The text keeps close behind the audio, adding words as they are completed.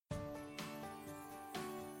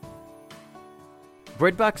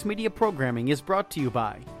Breadbox Media programming is brought to you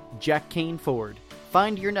by Jack Kane Ford.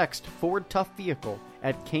 Find your next Ford Tough vehicle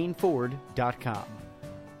at caneford.com.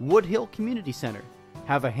 Woodhill Community Center.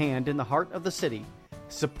 Have a hand in the heart of the city.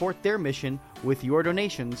 Support their mission with your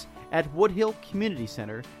donations at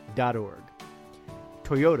woodhillcommunitycenter.org.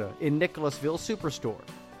 Toyota in Nicholasville Superstore.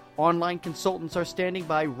 Online consultants are standing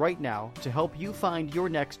by right now to help you find your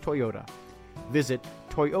next Toyota. Visit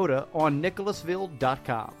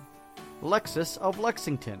toyotaonnicholasville.com. Lexus of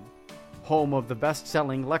Lexington, home of the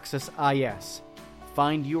best-selling Lexus IS.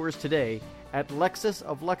 Find yours today at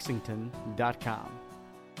lexusoflexington.com.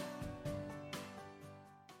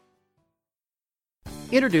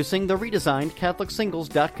 Introducing the redesigned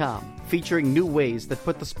CatholicSingles.com, featuring new ways that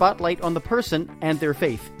put the spotlight on the person and their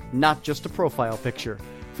faith, not just a profile picture.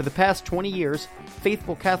 For the past 20 years,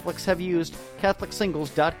 faithful Catholics have used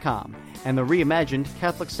CatholicSingles.com, and the reimagined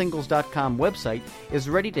CatholicSingles.com website is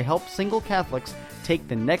ready to help single Catholics take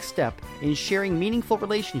the next step in sharing meaningful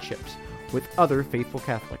relationships with other faithful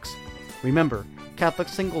Catholics. Remember,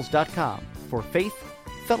 CatholicSingles.com for faith,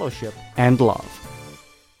 fellowship, and love.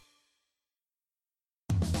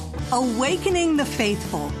 Awakening the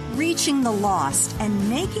faithful, reaching the lost, and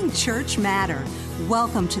making church matter.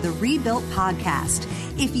 Welcome to the Rebuilt Podcast.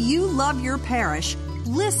 If you love your parish,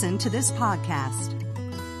 listen to this podcast.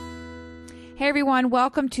 Hey everyone,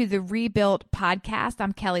 welcome to the Rebuilt Podcast.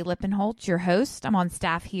 I'm Kelly Lippenholtz, your host. I'm on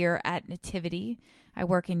staff here at Nativity. I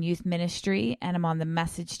work in youth ministry, and I'm on the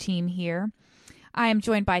message team here. I am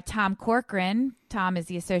joined by Tom Corcoran. Tom is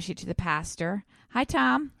the associate to the pastor. Hi,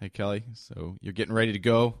 Tom. Hey, Kelly. So you're getting ready to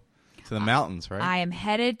go to the mountains, right? I am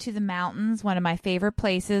headed to the mountains, one of my favorite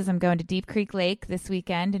places. I'm going to Deep Creek Lake this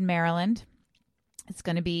weekend in Maryland. It's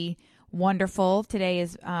going to be wonderful. Today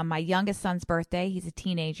is my youngest son's birthday. He's a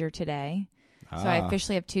teenager today. So I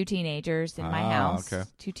officially have two teenagers in my house, okay.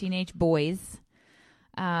 Two teenage boys.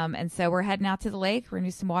 And so we're heading out to the lake. We're going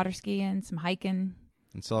to do some water skiing, some hiking.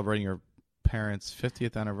 And celebrating your parents'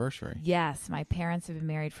 50th anniversary. Yes, my parents have been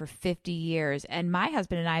married for 50 years. And my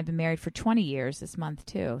husband and I have been married for 20 years this month,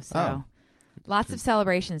 too. So lots of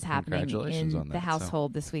celebrations happening in the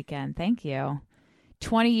household this weekend. Thank you.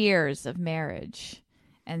 20 years of marriage.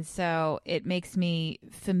 And so it makes me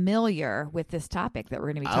familiar with this topic that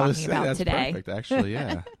we're going to be talking about that's today. Perfect, actually,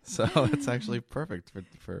 yeah. So it's actually perfect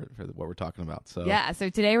for what we're talking about. So so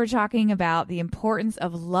today we're talking about the importance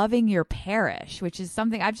of loving your parish, which is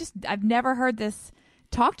something I've never heard this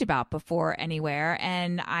talked about before anywhere,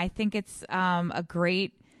 and I think it's a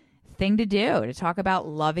great thing to do, to talk about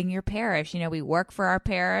loving your parish. You know, we work for our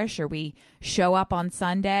parish, or we show up on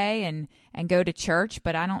Sunday and go to church,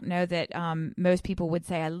 but I don't know that most people would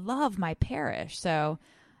say, I love my parish. So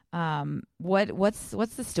what's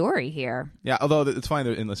the story here? Yeah, although it's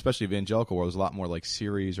funny, in especially evangelical world, there's a lot more like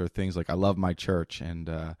series or things like I love my church. And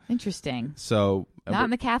interesting. So not in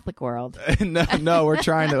the Catholic world. no, we're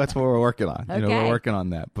trying to, that's what we're working on. Okay. We're working on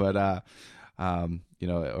that. But,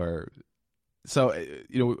 so,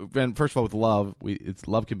 first of all, with love,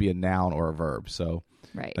 love can be a noun or a verb. So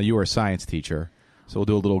right. You were a science teacher, so we'll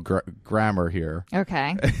do a little grammar here.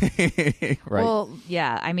 Okay. Right. Well,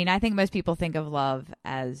 yeah. I mean, I think most people think of love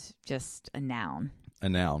as just a noun. A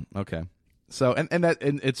noun. Okay. So,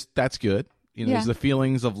 that's good. There's the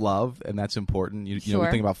feelings of love, and that's important. You know,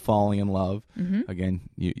 we think about falling in love. Mm-hmm. Again,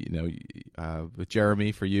 with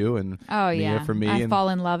Jeremy for you and Mia for me. I fall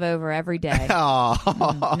in love over every day. No,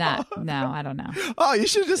 I don't know. Oh, you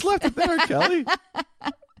should have just left it there, Kelly.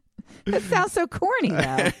 That sounds so corny,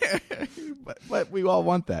 though. but we all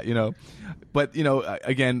want that, But,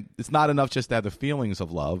 again, it's not enough just to have the feelings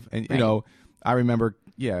of love. And, I remember,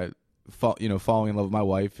 falling in love with my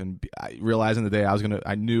wife and realizing the day I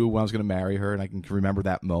knew when I was going to marry her, and I can remember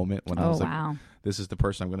that moment when I was like, this is the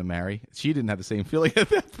person I'm going to marry. She didn't have the same feeling at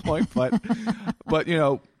that point, but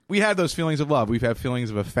we had those feelings of love. We've had feelings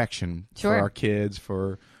of affection for our kids,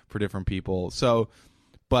 for different people. So,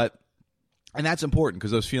 and that's important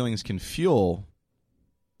because those feelings can fuel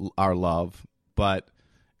our love, but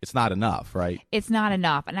it's not enough, right? It's not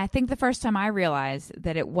enough. And I think the first time I realized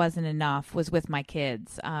that it wasn't enough was with my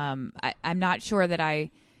kids. I'm not sure that I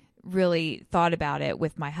really thought about it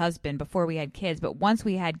with my husband before we had kids. But once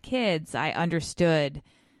we had kids, I understood.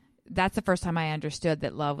 That's the first time I understood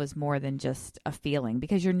that love was more than just a feeling,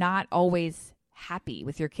 because you're not always happy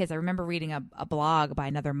with your kids. I remember reading a blog by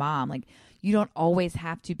another mom. Like, you don't always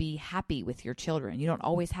have to be happy with your children. You don't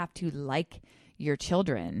always have to like your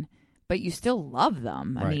children, but you still love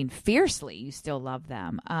them. Right. I mean, fiercely, you still love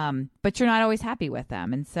them. But you're not always happy with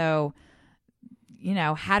them. And so,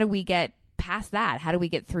 how do we get past that? How do we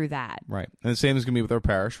get through that? Right. And the same is going to be with our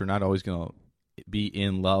parish. We're not always going to be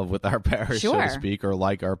in love with our parish, so to speak, or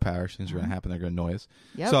like our parish. Things are going to happen. They're going to annoy us.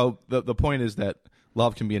 Yep. So the point is that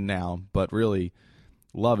love can be a noun, but really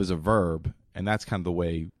love is a verb, and that's kind of the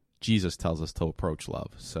way Jesus tells us to approach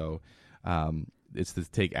love. So it's to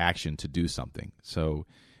take action, to do something. So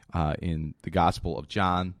in the Gospel of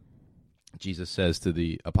John, Jesus says to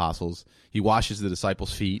the apostles, he washes the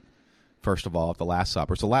disciples' feet, first of all, at the Last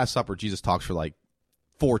Supper. So Last Supper, Jesus talks for like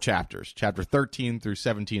 4 chapters. Chapter 13 through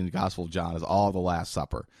 17 in the Gospel of John is all the Last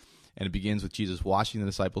Supper. And it begins with Jesus washing the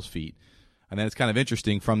disciples' feet. And then it's kind of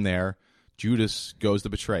interesting. From there, Judas goes to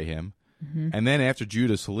betray him. Mm-hmm. And then after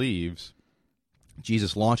Judas leaves,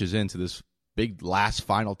 Jesus launches into this big last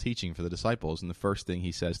final teaching for the disciples. And the first thing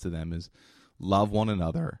he says to them is, love one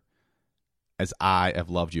another as I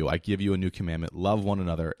have loved you. I give you a new commandment. Love one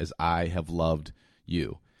another as I have loved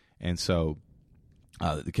you. And so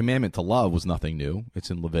the commandment to love was nothing new.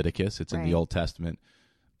 It's in Leviticus. It's in the Old Testament.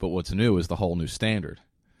 But what's new is the whole new standard.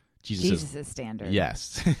 Jesus' standard.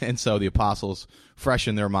 Yes. And so the apostles, fresh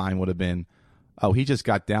in their mind, would have been, oh, he just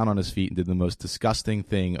got down on his feet and did the most disgusting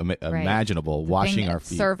thing imaginable, washing our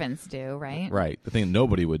feet. Servants do, right? Right. The thing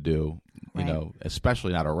nobody would do, you know,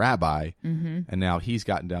 especially not a rabbi. Mm-hmm. And now he's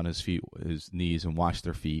gotten down his knees and washed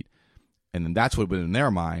their feet. And then that's what was in their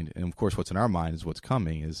mind. And, of course, what's in our mind is what's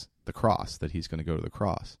coming is the cross, that he's going to go to the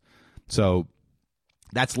cross. So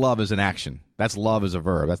that's love as an action. That's love as a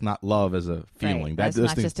verb. That's not love as a feeling. Right. That's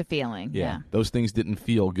not just a feeling. Yeah. Those things didn't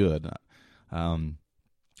feel good.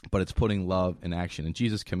 But it's putting love in action. And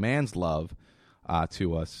Jesus commands love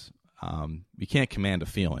to us. You can't command a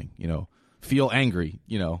feeling, you know. Feel angry,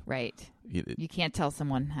 you know. Right. You can't tell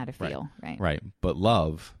someone how to feel. Right. Right. But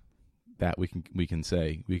love, that we can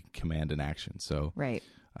say, we can command an action. So right.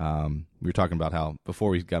 We were talking about how,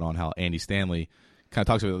 before we got on, how Andy Stanley kind of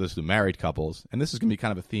talks about this to married couples. And this is going to be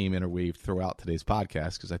kind of a theme interweaved throughout today's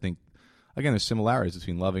podcast, because I think, again, there's similarities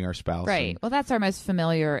between loving our spouse. Right. Well, that's our most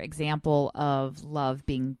familiar example of love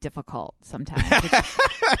being difficult sometimes.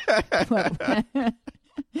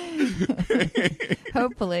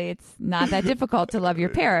 Hopefully it's not that difficult to love your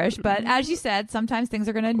parish, but as you said, sometimes things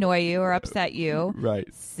are going to annoy you or upset you. Right.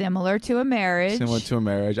 Similar to a marriage.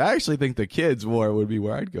 I actually think the kids' war would be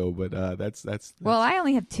where I'd go, but that's Well, I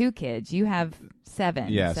only have 2 kids. You have 7.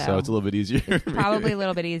 Yeah, so it's a little bit easier. It's probably a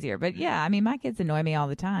little bit easier. But yeah, I mean, my kids annoy me all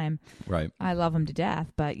the time. Right. I love them to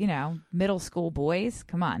death. But, you know, middle school boys,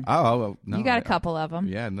 come on. Oh, no. You got a couple of them.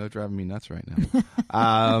 Yeah, no, driving me nuts right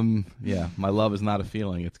now. Yeah, my love is not a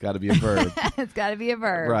feeling. It's got to be a verb. It's got to be a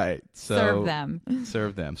verb. Right. So,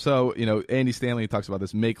 serve them. So, you know, Andy Stanley talks about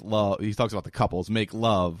this, make love. He talks about the couples, make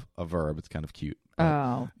love a verb. It's kind of cute.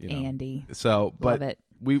 Oh, you know. Andy. So, but love it.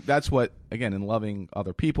 That's what, again, in loving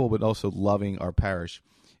other people, but also loving our parish,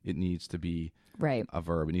 it needs to be a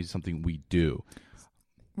verb. It needs something we do.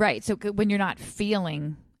 Right. So when you're not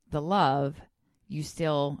feeling the love, you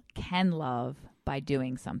still can love by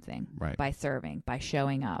doing something, by serving, by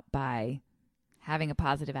showing up, by having a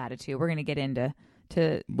positive attitude. We're going to get into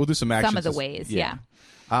we'll do some of the ways. Yeah.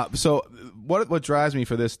 So what drives me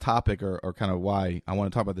for this topic, or kind of why I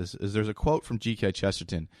want to talk about this, is there's a quote from G.K.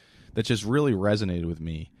 Chesterton that just really resonated with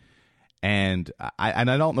me. And I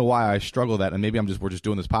don't know why I struggle with that, and maybe we're just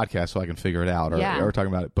doing this podcast so I can figure it out, or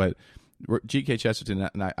talking about it. But G.K. Chesterton,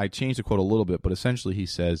 and I changed the quote a little bit, but essentially he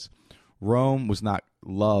says, Rome was not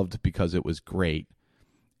loved because it was great.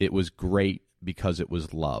 It was great because it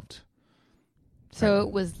was loved. So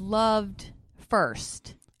it was loved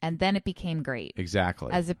first, and then it became great. Exactly.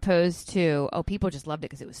 As opposed to, people just loved it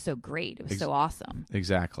because it was so great. It was so awesome.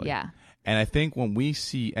 Exactly. Yeah. And I think when we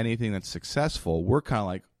see anything that's successful, we're kind of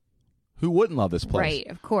like, who wouldn't love this place? Right,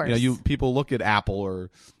 of course. You know, people look at Apple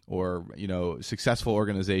or you know, successful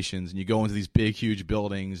organizations, and you go into these big, huge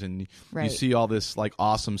buildings, and you see all this like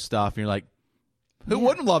awesome stuff, and you're like, who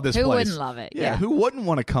wouldn't love this place? Who wouldn't love it? Yeah. Who wouldn't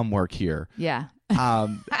want to come work here? Yeah.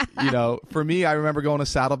 You know, for me, I remember going to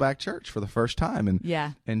Saddleback Church for the first time,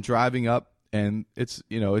 and driving up. And it's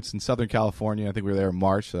in Southern California. I think we were there in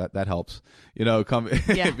March, so that helps. You know,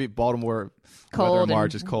 Baltimore, cold in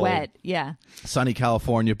March is cold, wet, sunny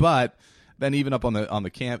California. But then even up on the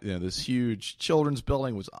camp, this huge children's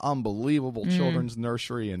building was unbelievable, children's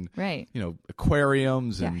nursery and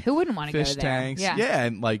aquariums and who wouldn't want to fish go there? tanks,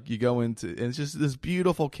 and like you go into, and it's just this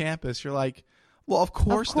beautiful campus. You're like, well, of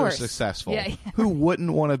course they're successful. Yeah. Who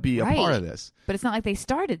wouldn't want to be a part of this? But it's not like they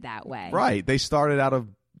started that way, right? They started out of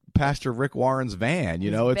Pastor Rick Warren's van.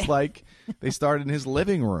 It's like they started in his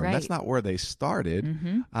living room. Right. That's not where they started.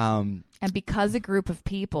 Mm-hmm. And because a group of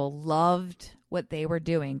people loved what they were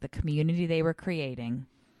doing, the community they were creating,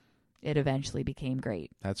 it eventually became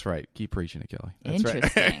great. That's right. Keep preaching it, Kelly. That's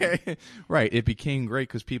Interesting. Right. Right. It became great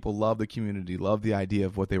because people loved the community, loved the idea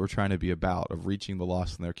of what they were trying to be about, of reaching the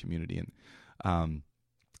lost in their community. And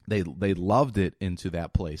they loved it into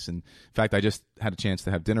that place. And in fact, I just had a chance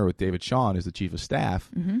to have dinner with David Shawn, who's the chief of staff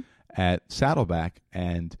at Saddleback.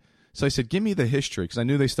 And so I said, give me the history, because I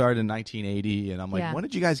knew they started in 1980. And I'm like, when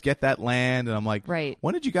did you guys get that land? And I'm like,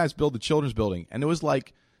 when did you guys build the children's building? And it was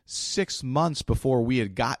like 6 months before we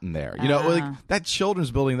had gotten there. You know, like that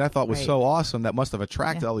children's building that I thought was so awesome, that must have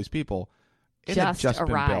attracted all these people. It had just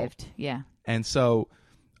arrived. Been built. Yeah. And so,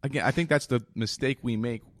 again, I think that's the mistake we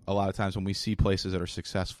make a lot of times when we see places that are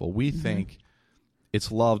successful. We think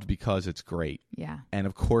it's loved because it's great. Yeah. And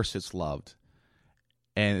of course it's loved.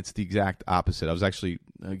 And it's the exact opposite. I was actually,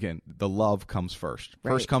 again, the love comes first.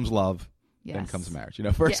 Right. First comes love, then comes marriage. You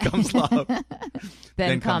know, first comes love,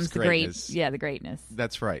 then comes the greatness. The greatness.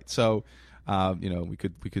 That's right. So, you know, we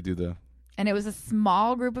could do the... And it was a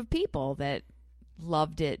small group of people that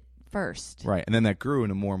loved it first. Right. And then that grew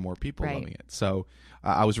into more and more people loving it. So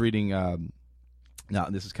I was reading, now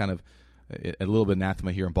this is kind of a little bit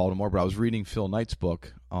anathema here in Baltimore, but I was reading Phil Knight's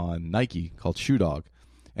book on Nike called Shoe Dog.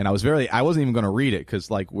 And I wasn't even going to read it because,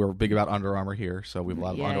 like, we're big about Under Armour here. So we have a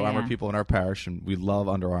lot of Under Armour people in our parish, and we love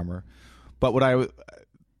Under Armour. But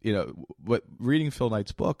reading Phil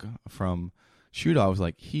Knight's book from Shoe Dog, I was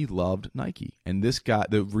like, he loved Nike. And this guy,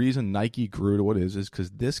 the reason Nike grew to what it is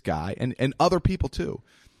because this guy, and other people too,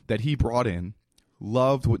 that he brought in,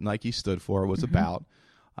 loved what Nike stood for, was about.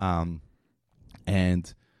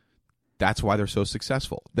 And that's why they're so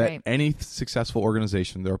successful. That any successful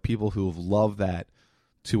organization, there are people who have loved that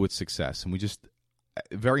to its success. And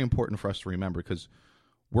very important for us to remember, because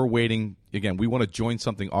we're waiting, again, we want to join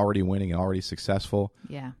something already winning and already successful.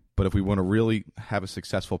 Yeah. But if we want to really have a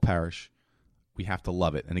successful parish, we have to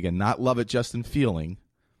love it. And again, not love it just in feeling,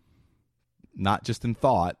 not just in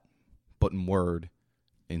thought, but in word,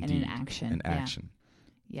 in deed, in action. In action.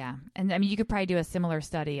 Yeah. And I mean, you could probably do a similar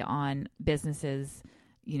study on businesses,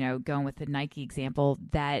 you know, going with the Nike example,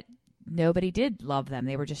 that nobody did love them.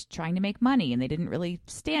 They were just trying to make money, and they didn't really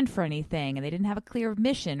stand for anything, and they didn't have a clear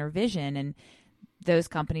mission or vision. And those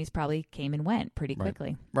companies probably came and went pretty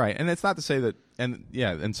quickly. Right. And it's not to say that,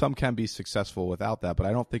 and some can be successful without that, but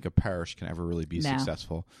I don't think a parish can ever really be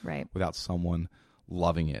successful without someone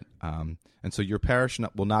loving it. And so your parish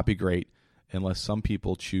will not be great unless some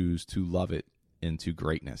people choose to love it into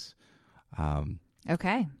greatness.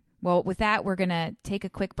 Okay. Well, with that, we're going to take a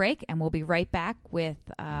quick break, and we'll be right back with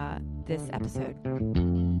this episode.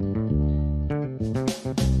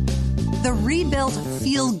 The Rebuilt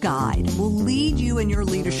Field Guide will lead you and your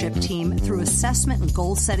leadership team through assessment and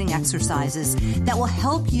goal-setting exercises that will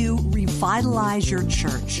help you revitalize your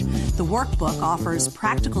church. The workbook offers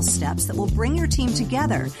practical steps that will bring your team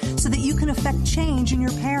together so that you can affect change in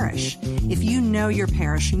your parish. If you know your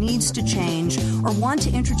parish needs to change or want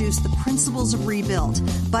to introduce the principles of Rebuilt,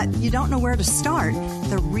 but you don't know where to start,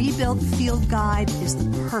 the Rebuilt Field Guide is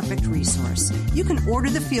the perfect resource. You can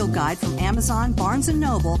order the Field Guide from Amazon, Barnes &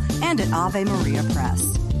 Noble, and at Ave Maria Press.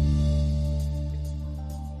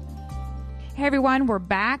 Hey everyone, we're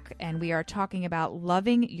back, and we are talking about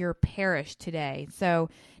loving your parish today. So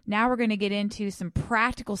now we're going to get into some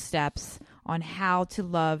practical steps on how to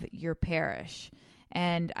love your parish.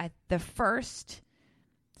 And the first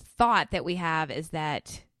thought that we have is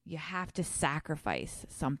that you have to sacrifice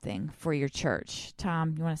something for your church.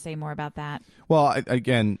 Tom, you want to say more about that? Well,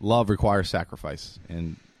 again, love requires sacrifice.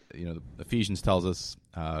 And you know, Ephesians tells us,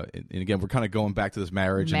 and again, we're kind of going back to this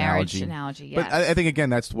marriage analogy. Yes. But I think, again,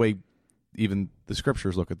 that's the way even the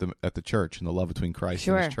scriptures look at the church and the love between Christ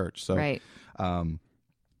and his church. So,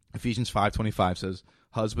 Ephesians 5:25 says,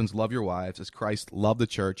 "Husbands, love your wives as Christ loved the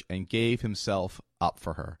church and gave himself up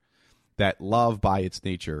for her." That love, by its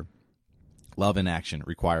nature, love in action,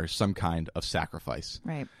 requires some kind of sacrifice.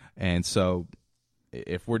 Right. And so,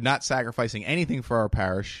 if we're not sacrificing anything for our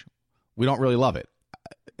parish, we don't really love it.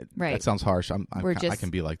 Right. That sounds harsh. I can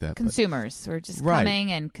be like that. Consumers. We're just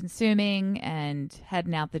coming and consuming and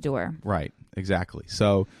heading out the door. Right. Exactly.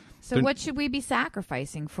 So what should we be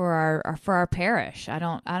sacrificing for our parish? I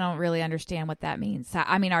don't really understand what that means.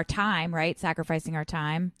 I mean, our time, right? Sacrificing our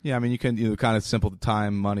time. Yeah. I mean, you can kind of simple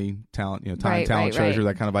time, money, talent. Time, talent, treasure.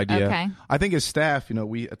 That kind of idea. Okay. I think as staff,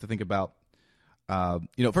 we have to think about. First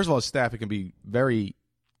of all, as staff, it can be very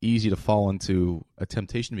easy to fall into a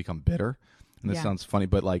temptation to become bitter. And this sounds funny,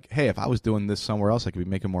 but like, hey, if I was doing this somewhere else, I could be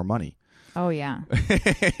making more money. Oh, yeah.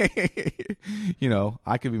 You know,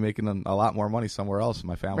 I could be making a lot more money somewhere else in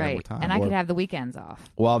my family over time. And I could have the weekends off.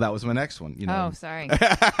 Well, that was my next one. You know. Oh, sorry.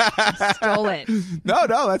 Stole it. No,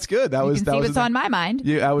 that's good. That you was can that see was what's on my mind.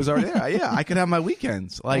 Yeah, I was already there. Yeah, I could have my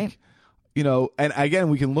weekends. Like, Right. you know, and again,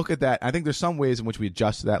 we can look at that. I think there's some ways in which we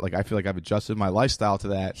adjust to that. Like, I feel like I've adjusted my lifestyle to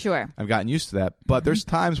that. Sure. I've gotten used to that. But there's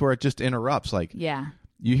times where it just interrupts. Like, Yeah.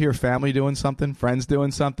 you hear family doing something, friends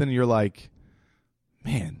doing something, and you're like,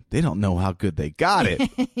 man, they don't know how good they got it.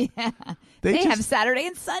 Yeah. They They just- have Saturday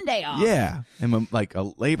and Sunday off. Yeah. And like a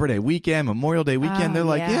Labor Day weekend, Memorial Day weekend, Oh, they're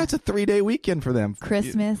like, yeah. yeah, it's a 3-day weekend for them.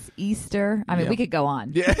 Christmas, Easter. I mean, Yeah. we could go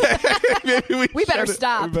on. Yeah. Maybe We better should.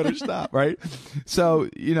 stop. We better stop, right? So,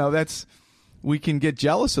 you know, we can get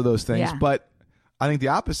jealous of those things, Yeah. but I think the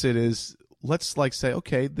opposite is, let's like say,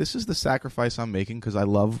 okay, this is the sacrifice I'm making because I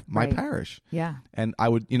love my Right. parish. Yeah. And I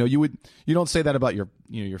would, you don't say that about your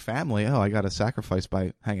family. Oh, I got to sacrifice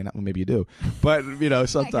by hanging out. Well, maybe you do, but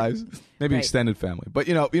sometimes maybe Right. extended family. But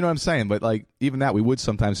you know what I'm saying. But like even that, we would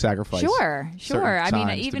sometimes sacrifice. Sure. certain I mean,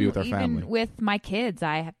 times to be with our family. even with my kids,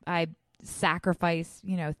 I sacrifice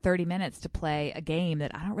 30 minutes to play a game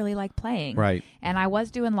that I don't really like playing. Right. And I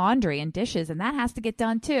was doing laundry and dishes, and that has to get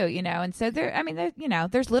done too. And so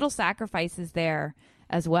there's little sacrifices there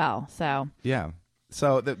as well. So Yeah.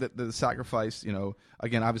 So the sacrifice,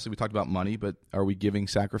 again, obviously we talked about money, but are we giving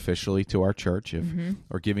sacrificially to our church,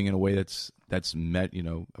 or giving in a way that's met,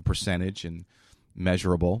 a percentage and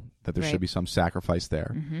measurable, that there Right. should be some sacrifice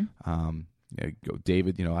there.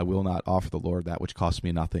 David, I will not offer the Lord that which costs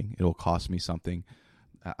me nothing. It will cost me something.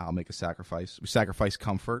 I'll make a sacrifice. We sacrifice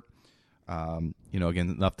comfort. Again,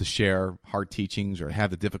 enough to share hard teachings or have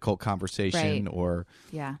the difficult conversation, Right. or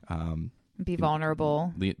yeah, be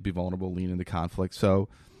vulnerable. be vulnerable, lean into conflict. So,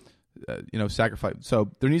 sacrifice.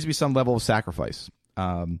 So there needs to be some level of sacrifice.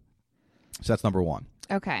 So that's number one.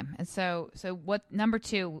 Okay. And so what number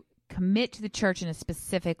 2, commit to the church in a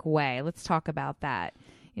specific way. Let's talk about that.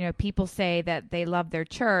 People say that they love their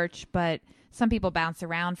church, but some people bounce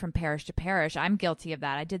around from parish to parish. I'm guilty of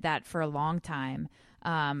that. I did that for a long time.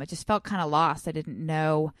 I just felt kind of lost. I didn't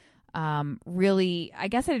know I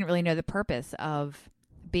didn't really know the purpose of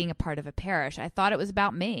being a part of a parish. I thought it was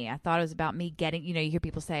about me. I thought it was about me getting, you hear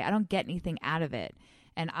people say, I don't get anything out of it.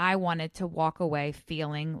 And I wanted to walk away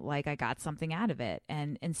feeling like I got something out of it.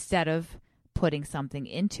 And instead of putting something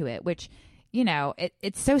into it, which,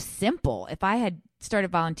 it's so simple. If I had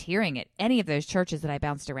started volunteering at any of those churches that I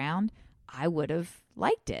bounced around, I would have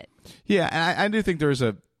liked it. Yeah, and I do think there's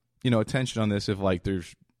a tension on this if like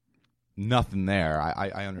there's nothing there. I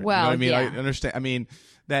understand. Well, you know what I mean? yeah. I understand. I mean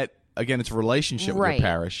that again, it's a relationship with Right. your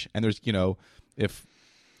parish, and there's if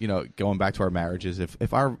going back to our marriages,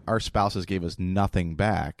 if our spouses gave us nothing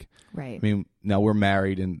back, Right. I mean now we're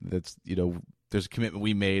married and that's there's a commitment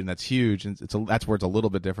we made and that's huge, and that's where it's a little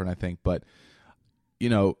bit different, I think, but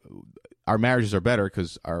our marriages are better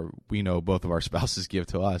because we know both of our spouses give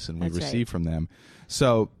to us and we That's receive right. from them.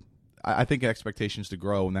 So I think expectations to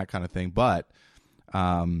grow and that kind of thing. But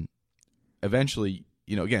eventually,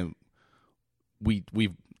 again,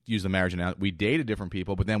 we've used the marriage now. We dated different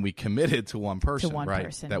people, but then we committed to one person,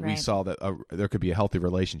 right? That we right. saw that there could be a healthy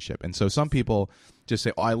relationship. And so some people just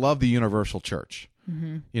say, "Oh, I love the universal church.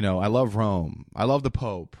 Mm-hmm. I love Rome. I love the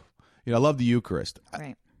Pope. I love the Eucharist."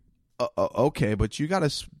 Right. Okay, but you got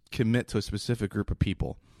to commit to a specific group of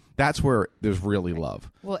people. That's where there's really love.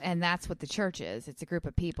 Well, and that's what the church is. It's a group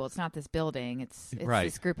of people. It's not this building. It's Right.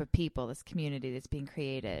 this group of people, this community that's being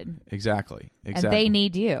created. Exactly. And they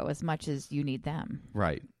need you as much as you need them.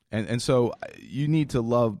 Right. And so you need to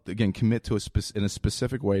love, again, commit to in a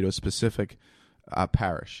specific way to a specific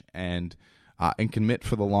parish and commit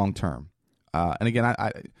for the long term. And again,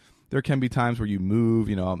 I there can be times where you move,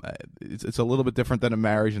 it's a little bit different than a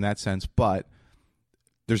marriage in that sense, but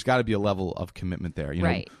there's got to be a level of commitment there.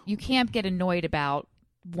 Right. You can't get annoyed about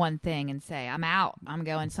one thing and say, I'm out. I'm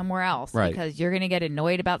going somewhere else. Right. Because you're going to get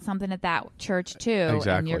annoyed about something at that church too.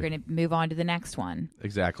 Exactly. And you're going to move on to the next one.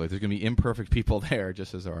 Exactly. There's going to be imperfect people there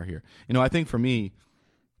just as there are here. I think for me,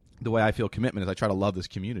 the way I feel commitment is I try to love this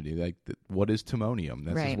community. Like, what is Timonium?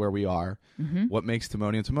 This Right. is where we are. Mm-hmm. What makes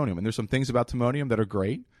Timonium Timonium? And there's some things about Timonium that are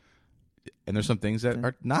great, and there's some things that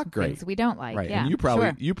are not great. Things we don't like. Right. Yeah. And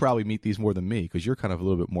you probably meet these more than me because you're kind of a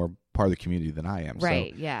little bit more part of the community than I am.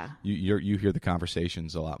 Right. So Yeah. you hear the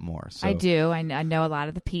conversations a lot more. So. I do. I know a lot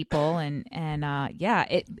of the people, and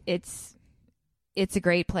it's a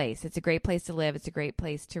great place. It's a great place to live. It's a great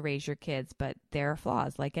place to raise your kids, but there are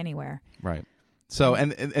flaws like anywhere. Right. So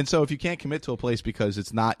and so if you can't commit to a place because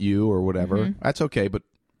it's not you or whatever, that's okay. But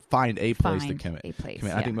find a place to commit. A place.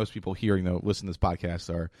 Commit. Yeah. I think most people listen to this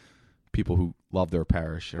podcast are people who love their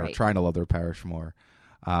parish or are trying to love their parish more.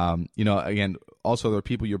 Again, also there are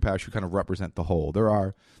people in your parish who kind of represent the whole. There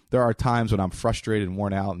are times when I'm frustrated and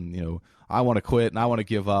worn out, and I want to quit and I want to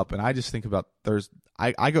give up, and I just think about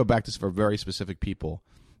I go back to for very specific people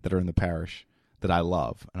that are in the parish that I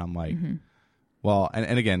love, and I'm like, well,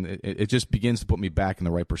 and again, it just begins to put me back in the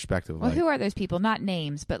right perspective. Well, who are those people? Not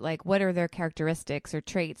names, but like, what are their characteristics or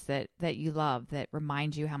traits that you love that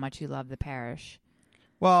remind you how much you love the parish?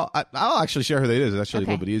 Well, I'll actually share who that is. It's actually a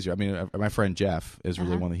little bit easier. I mean, my friend Jeff is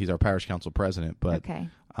really he's our parish council president, but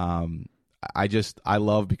I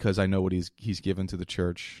love because I know what he's given to the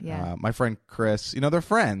church. Yeah. My friend Chris, they're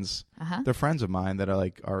friends. They're friends of mine that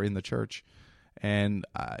are in the church, and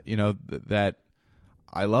that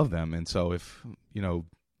I love them. And so if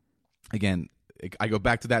again, I go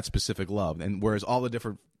back to that specific love, and whereas all the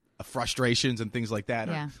different frustrations and things like that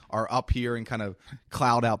are up here and kind of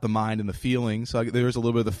cloud out the mind and the feeling. So there's a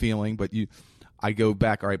little bit of the feeling, but I go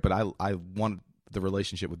back. All right, but I want the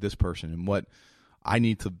relationship with this person, and what I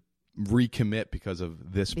need to recommit because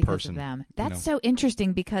of this person. Of them. That's so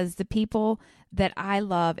interesting, because the people that I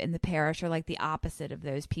love in the parish are like the opposite of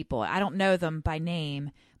those people. I don't know them by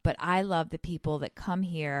name, but I love the people that come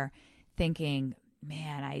here thinking,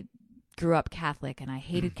 man, I grew up Catholic and I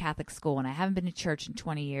hated Catholic school and I haven't been to church in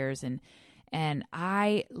 20 years. And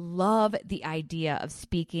I love the idea of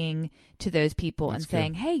speaking to those people and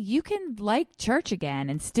saying, hey, you can like church again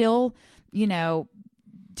and still,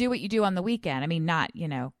 do what you do on the weekend. I mean, not,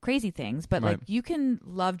 crazy things, but like you can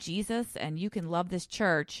love Jesus and you can love this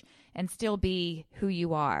church and still be who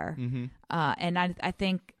you are. And I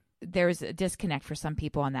think there's a disconnect for some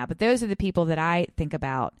people on that, but those are the people that I think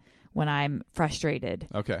about when I'm frustrated.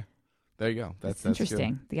 Okay. There you go. That's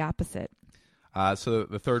interesting. Good. The opposite. So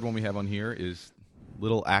the third one we have on here is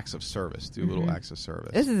little acts of service. Do little acts of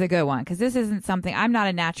service. This is a good one, because this isn't something. I'm not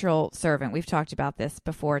a natural servant. We've talked about this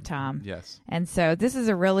before, Tom. Yes. And so this is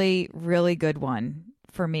a really, really good one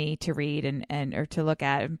for me to read and or to look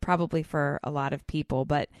at, and probably for a lot of people.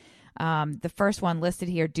 But the first one listed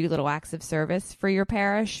here, do little acts of service for your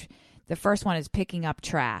parish. The first one is picking up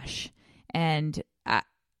trash. And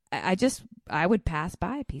I would pass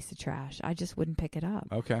by a piece of trash. I just wouldn't pick it up.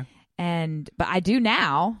 Okay. But I do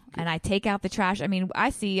now, and I take out the trash. I mean, I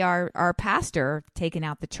see our pastor taking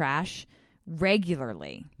out the trash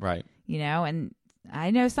regularly. Right. And I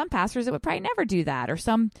know some pastors that would probably never do that, or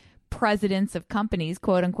some presidents of companies,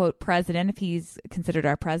 quote unquote president, if he's considered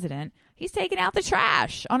our president, he's taking out the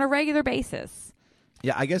trash on a regular basis.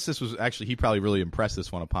 Yeah, I guess this was actually, he probably really impressed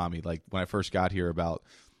this one upon me. Like when I first got here about,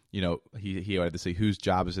 he had to say, whose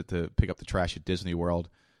job is it to pick up the trash at Disney World?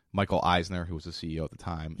 Michael Eisner, who was the CEO at the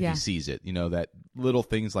time, he sees it. That little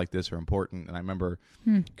things like this are important. And I remember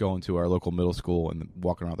going to our local middle school and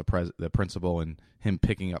walking around the principal and him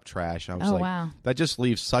picking up trash. And I was wow. That just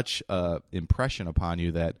leaves such an impression upon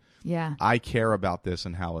you that I care about this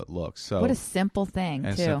and how it looks. So what a simple thing,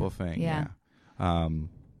 and too. Simple thing, yeah.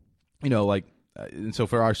 And so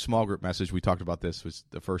for our small group message, we talked about this. Was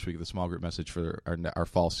the first week of the small group message for our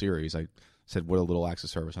fall series. I said, what a little acts of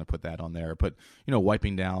service, and I put that on there. But,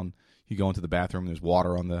 wiping down, you go into the bathroom, there's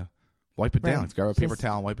water on the, wipe it down. It's got a paper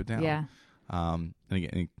towel and wipe it down. Yeah. And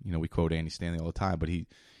again, we quote Andy Stanley all the time, but he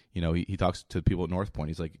talks to people at North Point.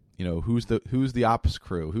 He's like, who's the ops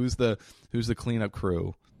crew? Who's the cleanup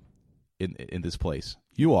crew in this place?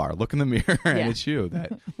 You are. Look in the mirror, and it's you.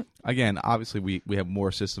 That, again, obviously we have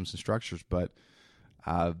more systems and structures, but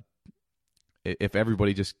if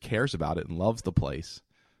everybody just cares about it and loves the place,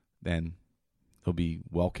 then they'll be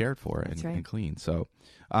well cared for and clean. So,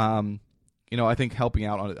 I think helping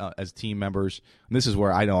out as team members, and this is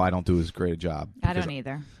where I know I don't do as great a job. I don't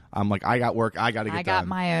either. I'm like, I got work, I got to get done. I got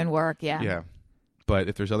my own work, yeah. Yeah. But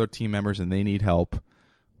if there's other team members and they need help,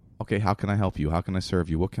 okay, how can I help you? How can I serve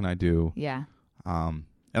you? What can I do? Yeah. And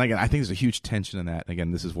again, I think there's a huge tension in that. And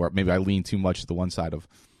again, this is where maybe I lean too much to the one side of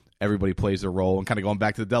everybody plays their role, and kind of going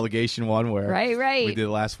back to the delegation one where right. we did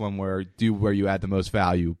the last one where you add the most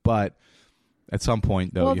value. But at some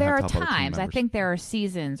point, though, there are times. I think there are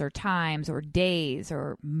seasons or times or days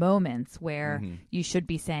or moments where you should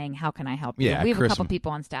be saying, "How can I help you?" Yeah, we have a couple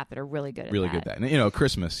people on staff that are really good at that. Really good at that. And,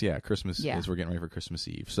 Christmas. Yeah, Christmas is we're getting ready for Christmas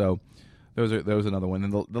Eve. So there was another one.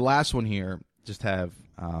 And the last one here just have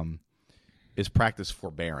is practice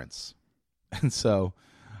forbearance. And so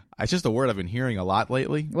it's just a word I've been hearing a lot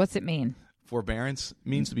lately. What's it mean? Forbearance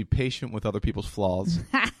means to be patient with other people's flaws.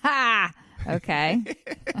 Okay.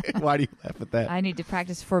 Why do you laugh at that? I need to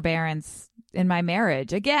practice forbearance in my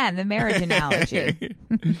marriage. Again, the marriage analogy.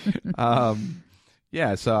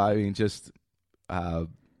 Yeah, so I mean, just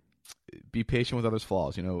be patient with others'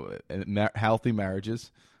 flaws. Healthy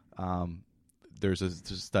marriages, there's a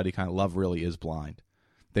study kind of love really is blind.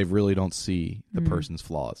 They really don't see the person's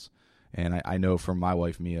flaws. And I know from my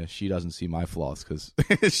wife, Mia, she doesn't see my flaws because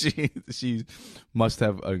she must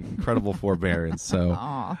have incredible forbearance. So,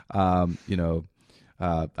 I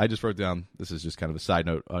just wrote down, this is just kind of a side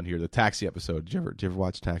note on here, the Taxi episode. Did you ever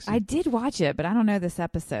watch Taxi? I did watch it, but I don't know this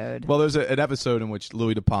episode. Well, there's an episode in which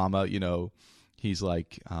Louis De Palma, he's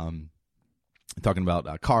like talking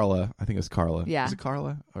about Carla. I think it's Carla. Yeah. Was it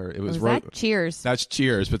Carla? Or it was that Cheers? That's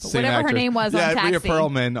Cheers, but the same whatever actress. her name was on Taxi. Rhea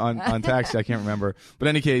Perlman on Taxi. I can't remember. But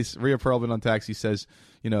in any case, Rhea Perlman on Taxi says,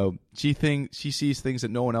 she sees things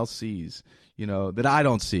that no one else sees, that I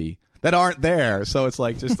don't see, that aren't there. So it's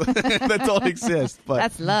like just that don't exist. But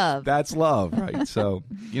that's love. That's love, right? So,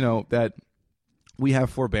 that we have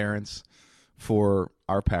forbearance for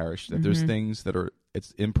our parish, that there's things that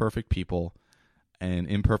it's imperfect people and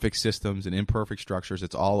imperfect systems and imperfect structures.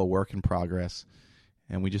 It's all a work in progress,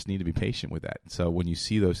 and we just need to be patient with that. So when you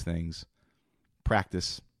see those things,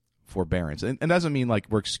 practice forbearance. And it doesn't mean like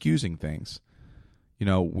we're excusing things.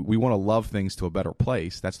 We want to love things to a better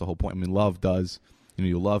place. That's the whole point. I mean, love does,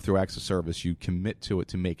 you love through acts of service. You commit to it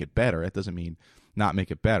to make it better. It doesn't mean not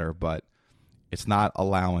make it better, but it's not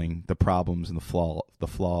allowing the problems and the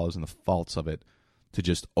flaws and the faults of it to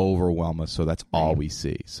just overwhelm us. So that's all we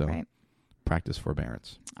see. So practice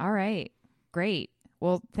forbearance. All right. Great.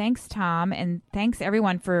 Well, thanks, Tom. And thanks,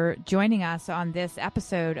 everyone, for joining us on this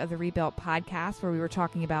episode of the Rebuilt Podcast, where we were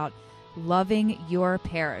talking about loving your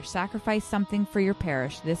parish. Sacrifice something for your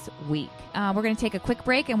parish this week. We're going to take a quick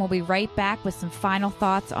break, and we'll be right back with some final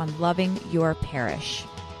thoughts on loving your parish.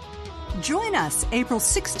 Join us April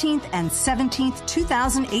 16th and 17th,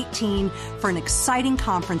 2018 for an exciting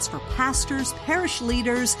conference for pastors, parish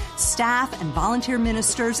leaders, staff, and volunteer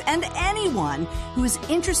ministers, and anyone who is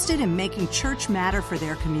interested in making church matter for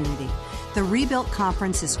their community. The Rebuilt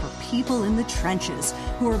Conference is for people in the trenches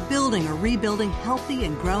who are building or rebuilding healthy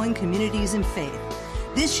and growing communities in faith.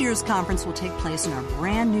 This year's conference will take place in our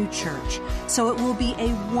brand new church, so it will be a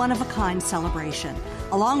one-of-a-kind celebration.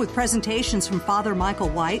 Along with presentations from Father Michael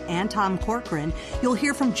White and Tom Corcoran, you'll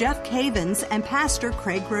hear from Jeff Cavins and Pastor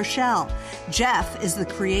Craig Groeschel. Jeff is the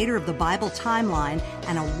creator of the Bible Timeline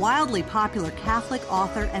and a wildly popular Catholic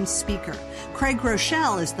author and speaker. Craig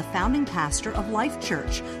Groeschel is the founding pastor of Life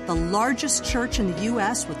Church, the largest church in the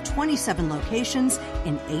U.S. with 27 locations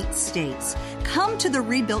in 8 states. Come to the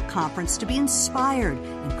Rebuilt Conference to be inspired,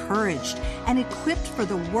 encouraged, and equipped for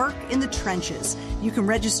the work in the trenches. You can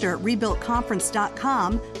register at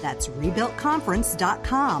rebuiltconference.com. That's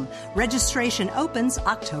rebuiltconference.com. Registration opens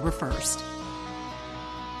October 1st.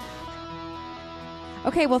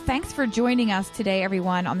 Okay, well, thanks for joining us today,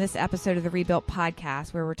 everyone, on this episode of the Rebuilt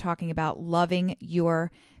Podcast, where we're talking about loving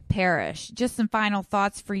your parish. Just some final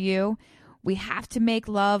thoughts for you. We have to make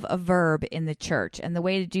love a verb in the church, and the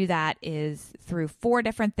way to do that is through 4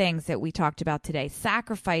 different things that we talked about today.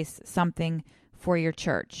 Sacrifice something for your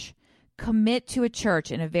church. Commit to a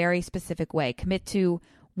church in a very specific way. Commit to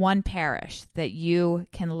one parish that you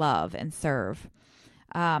can love and serve.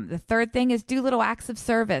 The third thing is do little acts of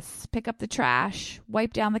service. Pick up the trash,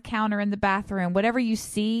 wipe down the counter in the bathroom. Whatever you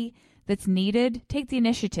see that's needed, take the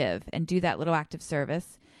initiative and do that little act of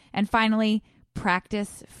service. And finally,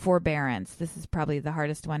 practice forbearance. This is probably the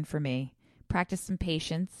hardest one for me. Practice some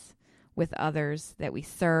patience with others that we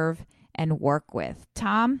serve and work with.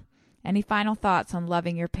 Tom, any final thoughts on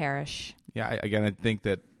loving your parish? Yeah, I think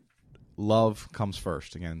that love comes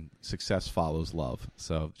first. Again, success follows love.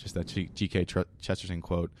 So just that G.K. Chesterton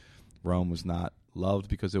quote, Rome was not loved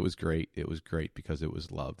because it was great. It was great because it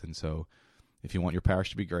was loved. And so if you want your parish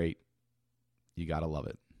to be great, you got to love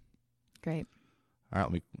it. Great. All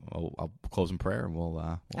right, I'll close in prayer, and we'll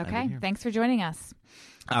okay. End it here. Thanks for joining us.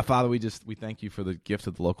 Father, we thank you for the gift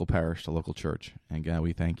of the local parish, the local church. And God,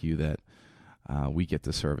 we thank you that we get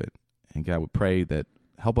to serve it. And God, we pray that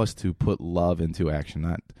help us to put love into action,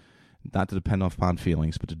 not to depend upon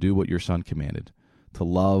feelings, but to do what your Son commanded, to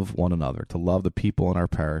love one another, to love the people in our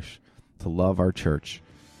parish, to love our church,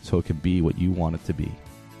 so it can be what you want it to be.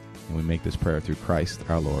 And we make this prayer through Christ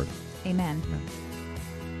our Lord. Amen. Amen.